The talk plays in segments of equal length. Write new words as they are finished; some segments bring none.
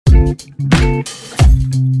So,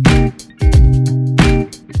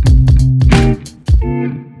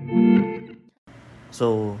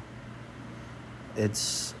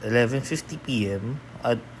 it's 11:50 p.m.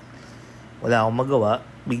 at wala akong magawa.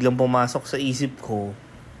 Biglang pumasok sa isip ko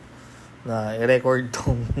na i-record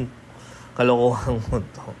tong kalokohan mo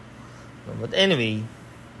to. But anyway,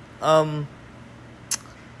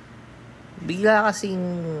 bigla kasing,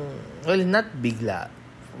 well, not bigla.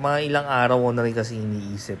 Mga ilang araw ko na rin kasi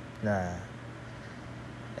iniisip na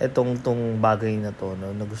tong bagay na to,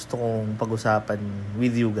 no, na gusto kong pag-usapan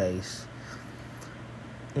with you guys.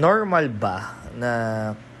 Normal ba na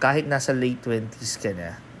kahit nasa late 20s ka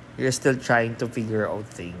na, you're still trying to figure out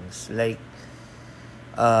things? Like,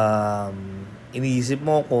 iniisip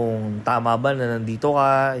mo kung tama ba na nandito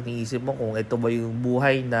ka, iniisip mo kung ito ba yung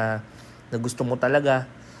buhay na gusto mo talaga,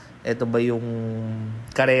 ito ba yung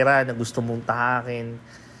karera na gusto mong tahakin,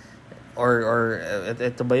 or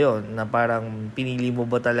ito ba yun na parang pinili mo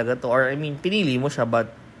ba talaga to, or I mean pinili mo siya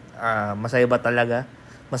but masaya ba talaga?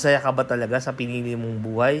 Masaya ka ba talaga sa pinili mong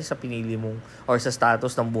buhay, sa pinili mong, or sa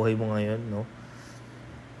status ng buhay mo ngayon, no?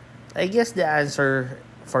 I guess the answer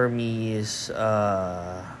for me is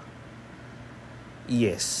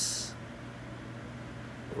yes.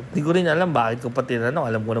 Hindi ko rin alam bakit ko pa tinanong.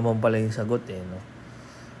 Alam ko naman pala yung sagot no?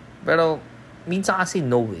 Pero minsan kasi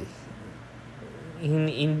no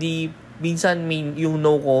Hindi, minsan yung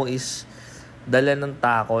no ko is dala ng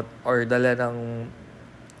takot or dala ng,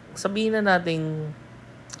 sabihin na nating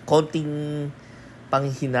konting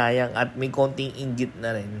panghinayang at may konting inggit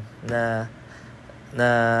na rin na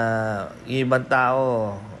yung ibang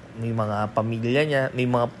tao, may mga pamilya niya, may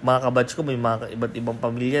mga kabatch ko, may mga iba't ibang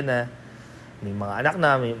pamilya na, may mga anak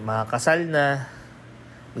na, may mga kasal na,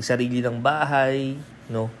 may sarili ng bahay,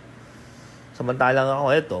 no? Samantalang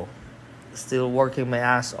ako, still working my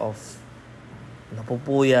ass off,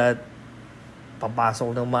 napupuyat,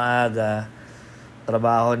 papasok ng maaga,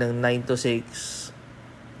 trabaho ng 9 to 6,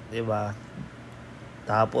 diba?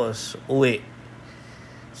 Tapos, uwi.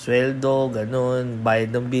 Sweldo, ganun,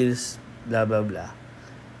 bayad ng bills, blah, blah, blah.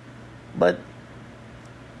 But,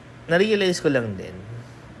 na-realize ko lang din,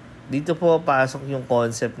 dito po pasok yung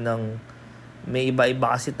concept ng may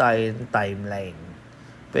iba-iba kasi tayong timeline.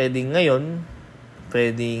 Pwedeng ngayon,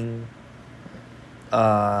 pwedeng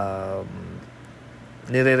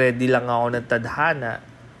nire-ready lang ako ng tadhana.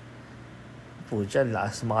 Pucha,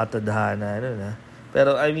 last mga tadhana,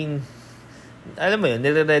 Pero, I mean, alam mo yun,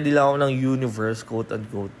 nire-ready lang ako ng universe,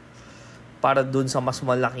 quote-unquote, para dun sa mas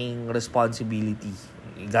malaking responsibility.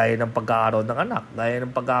 Gaya ng pagkakaroon ng anak, gaya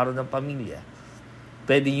ng pagkakaroon ng pamilya.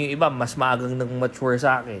 Pwede yung iba, mas maagang nang mature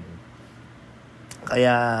sa akin.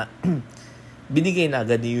 Kaya, binigay na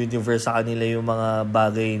agad ni universe sa kanila yung mga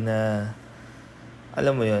bagay na,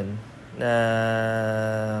 alam mo yun, na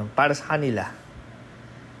para sa kanila.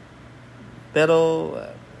 Pero,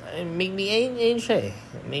 ayun siya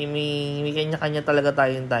May kanya-kanya talaga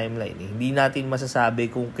tayong timeline Hindi natin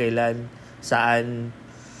masasabi kung kailan, saan,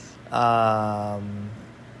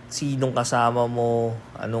 sinong kasama mo,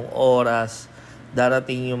 anong oras,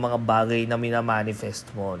 darating yung mga bagay na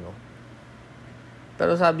minamanifest mo, no?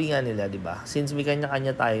 Pero sabi nga nila, di ba? Since may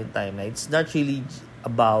kanya-kanya tayong timeline, it's not really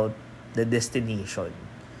about the destination.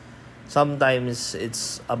 Sometimes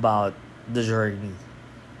it's about the journey.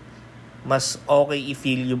 Mas okay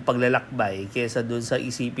i-feel yung paglalakbay kaysa dun sa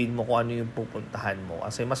isipin mo kung ano yung pupuntahan mo.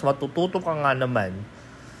 Kasi mas matututo ka nga naman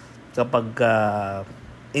kapag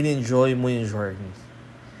in-enjoy mo yung journey.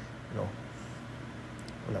 No?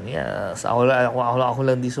 Walang yan. Ako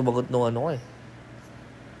lang di sumagot nung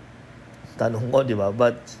tanong ko, di ba?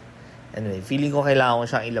 But, anyway, feeling ko kailangan ko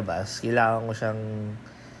siyang ilabas. Kailangan ko siyang,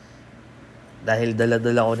 dahil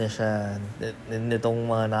dala-dala ko na siya nitong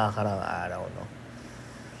mga nakakarang araw, no?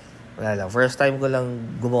 Wala lang. First time ko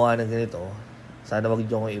lang gumawa ng ganito. Sana wag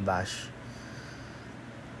niyo akong i-bash.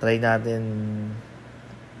 Try natin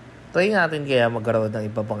kaya magkaroon ng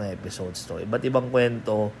iba pang episodes to. Iba't ibang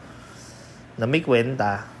kwento na may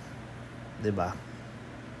kwenta. Diba?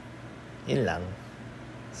 Yun lang.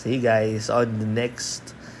 See you guys on the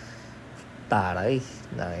next taray.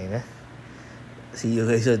 Nakina. See you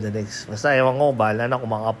guys on the next. Basta ewan ko, bahala na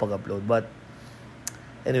kung makakapag-upload. But,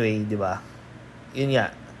 anyway, diba? Yun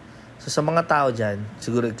nga. So, sa mga tao dyan,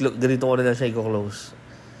 siguro, ganito ko na lang siya i-close.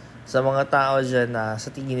 Sa mga tao dyan na sa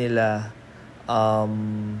tingin nila,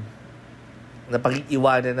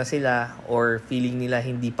 napag-iwanan na sila or feeling nila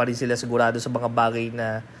hindi pa rin sila sigurado sa mga bagay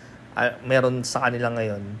na meron sa kanila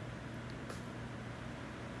ngayon.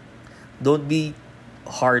 Don't be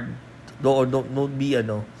hard. Don't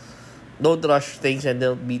rush things and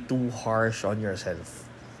don't be too harsh on yourself.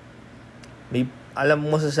 alam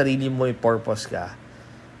mo sa sarili mo may purpose ka,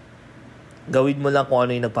 gawin mo lang kung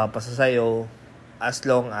ano yung nagpapasa sa'yo as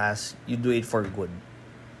long as you do it for good.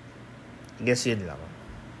 I guess yun lang.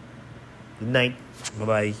 Good night.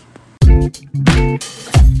 Bye-bye.